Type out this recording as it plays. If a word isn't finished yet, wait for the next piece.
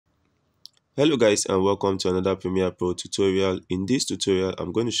Hello guys, and welcome to another Premiere Pro tutorial. In this tutorial,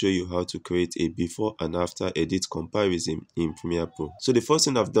 I'm going to show you how to create a before and after edit comparison in Premiere Pro. So the first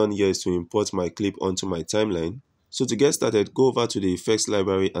thing I've done here is to import my clip onto my timeline. So to get started, go over to the effects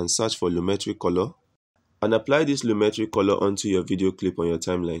library and search for Lumetri color and apply this Lumetri color onto your video clip on your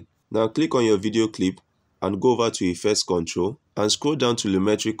timeline. Now click on your video clip and go over to effects control and scroll down to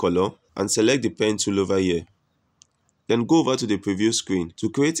Lumetri color and select the pen tool over here. Then go over to the preview screen. To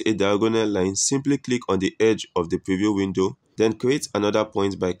create a diagonal line, simply click on the edge of the preview window, then create another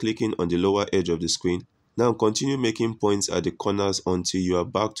point by clicking on the lower edge of the screen. Now continue making points at the corners until you are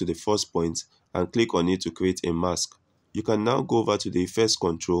back to the first point and click on it to create a mask. You can now go over to the effects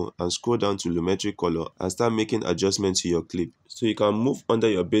control and scroll down to Lumetri color and start making adjustments to your clip. So you can move under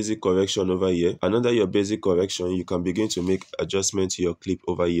your basic correction over here, and under your basic correction you can begin to make adjustments to your clip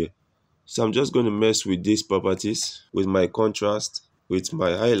over here. So I'm just going to mess with these properties, with my contrast, with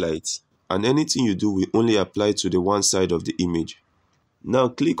my highlights, and anything you do will only apply to the one side of the image. Now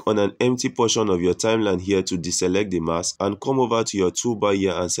click on an empty portion of your timeline here to deselect the mask and come over to your toolbar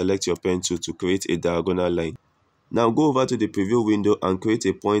here and select your pen tool to create a diagonal line. Now go over to the preview window and create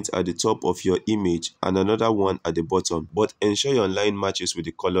a point at the top of your image and another one at the bottom, but ensure your line matches with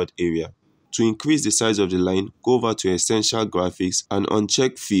the colored area. To increase the size of the line, go over to Essential Graphics and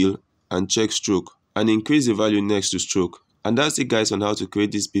uncheck Fill and check Stroke and increase the value next to Stroke. And that's it guys on how to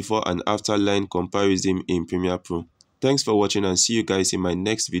create this before and after line comparison in Premiere Pro. Thanks for watching and see you guys in my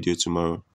next video tomorrow.